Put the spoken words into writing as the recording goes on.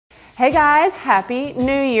Hey guys, Happy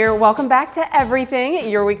New Year. Welcome back to Everything,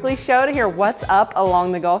 your weekly show to hear what's up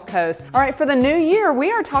along the Gulf Coast. All right, for the new year,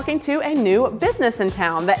 we are talking to a new business in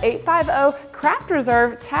town. The 850 Craft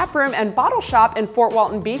Reserve Taproom and Bottleshop in Fort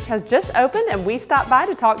Walton Beach has just opened, and we stopped by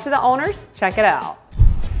to talk to the owners. Check it out.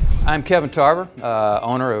 I'm Kevin Tarver,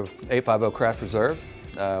 owner of 850 Craft Reserve.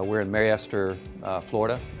 We're in Mariester,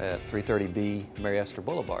 Florida at 330B Mariester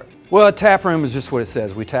Boulevard. Well, a tap room is just what it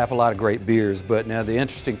says. We tap a lot of great beers, but now the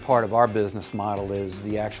interesting part of our business model is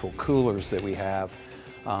the actual coolers that we have.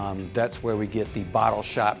 That's where we get the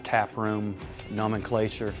Bottleshop tap room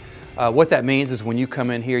nomenclature. What that means is when you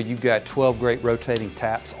come in here, you've got 12 great rotating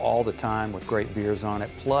taps all the time with great beers on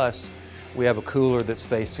it. Plus, we have a cooler that's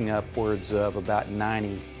facing upwards of about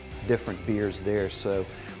 90 different beers there. So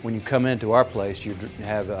when you come into our place, you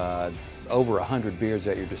have over 100 beers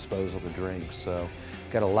at your disposal to drink. So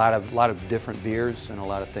got a lot of different beers and a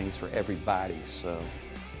lot of things for everybody. So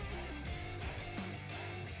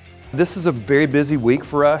this is a very busy week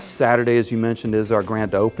for us. Saturday, as you mentioned, is our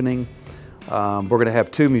grand opening. We're going to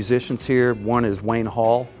have two musicians here. One is Wayne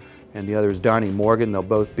Hall and the other is Donnie Morgan. They'll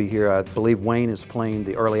both be here. I believe Wayne is playing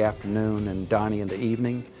the early afternoon and Donnie in the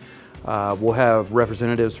evening. We'll have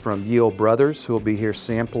representatives from Ye Olde Brothers who will be here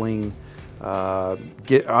sampling,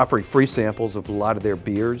 offering free samples of a lot of their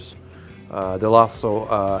beers. They'll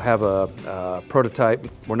also have a prototype,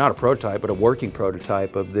 well not a prototype, but a working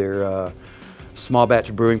prototype of their small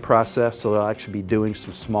batch brewing process. So they'll actually be doing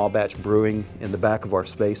some small batch brewing in the back of our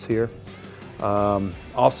space here.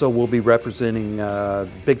 Also, we'll be representing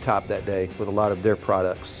Big Top that day with a lot of their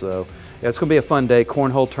products. So yeah, it's going to be a fun day.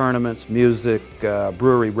 Cornhole tournaments, music,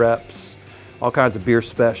 brewery reps, all kinds of beer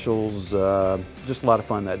specials. Just a lot of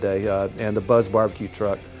fun that day. And the Buzz Barbecue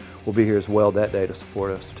truck will be here as well that day to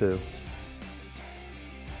support us too.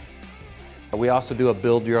 We also do a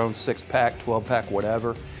build your own 6-pack, 12-pack,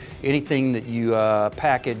 whatever. Anything that you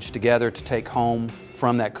package together to take home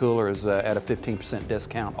from that cooler is at a 15%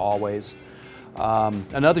 discount always.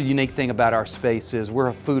 Another unique thing about our space is we're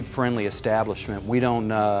a food-friendly establishment. We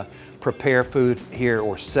don't prepare food here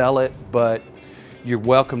or sell it, but you're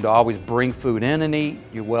welcome to always bring food in and eat.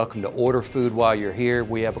 You're welcome to order food while you're here.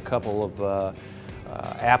 We have a couple of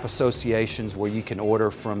app associations where you can order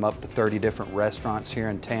from up to 30 different restaurants here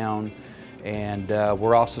in town. And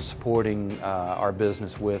we're also supporting our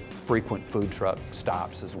business with frequent food truck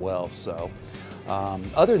stops as well. So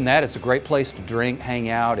other than that, it's a great place to drink, hang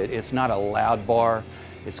out. It's not a loud bar.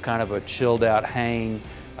 It's kind of a chilled out hang.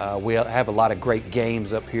 We have a lot of great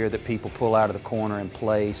games up here that people pull out of the corner and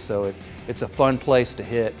play. So it's a fun place to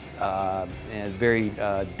hit and very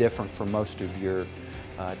different from most of your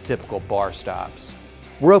typical bar stops.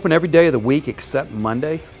 We're open every day of the week except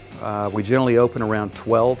Monday. We generally open around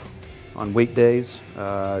 12 on weekdays.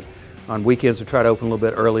 On weekends we try to open a little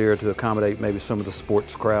bit earlier to accommodate maybe some of the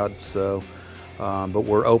sports crowd. So, but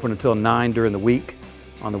we're open until 9 during the week.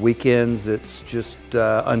 On the weekends it's just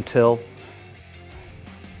until.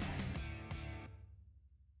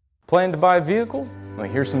 Plan to buy a vehicle? Well,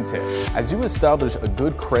 here's some tips. As you establish a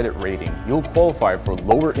good credit rating, you'll qualify for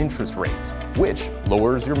lower interest rates, which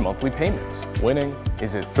lowers your monthly payments. Winning,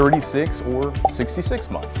 is it 36 or 66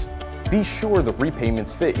 months? Be sure the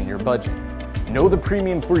repayments fit in your budget. Know the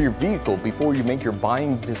premium for your vehicle before you make your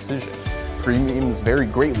buying decision. Premiums vary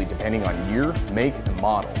greatly depending on year, make, and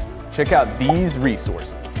model. Check out these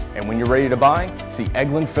resources. And when you're ready to buy, see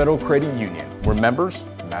Eglin Federal Credit Union, where members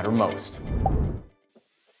matter most.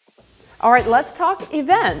 All right, let's talk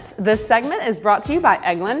events. This segment is brought to you by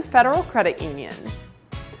Eglin Federal Credit Union.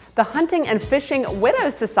 The Hunting and Fishing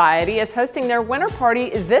Widows Society is hosting their winter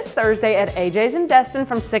party this Thursday at AJ's in Destin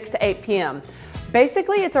from 6 to 8 p.m.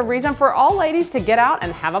 Basically, it's a reason for all ladies to get out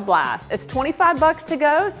and have a blast. It's $25 to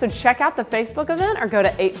go, so check out the Facebook event or go to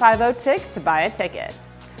 850-TICKS to buy a ticket.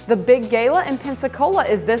 The Big Gala in Pensacola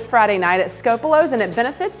is this Friday night at Scopolo's, and it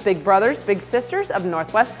benefits Big Brothers Big Sisters of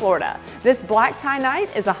Northwest Florida. This black tie night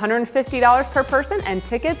is $150 per person and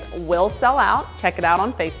tickets will sell out. Check it out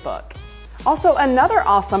on Facebook. Also, another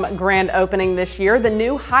awesome grand opening this year, the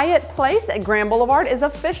new Hyatt Place at Grand Boulevard is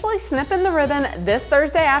officially snipping the ribbon this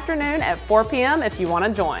Thursday afternoon at 4 p.m. if you want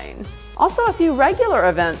to join. Also, a few regular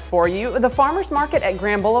events for you. The Farmers Market at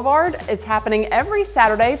Grand Boulevard is happening every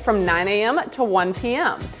Saturday from 9 a.m. to 1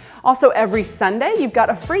 p.m. Also, every Sunday, you've got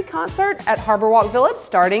a free concert at Harbor Walk Village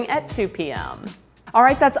starting at 2 p.m. All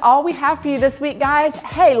right, that's all we have for you this week, guys.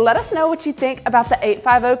 Hey, let us know what you think about the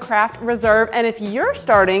 850 Craft Reserve, and if you're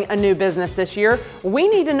starting a new business this year, we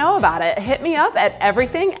need to know about it. Hit me up at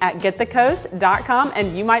everything@getthecoast.com,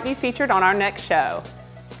 and you might be featured on our next show.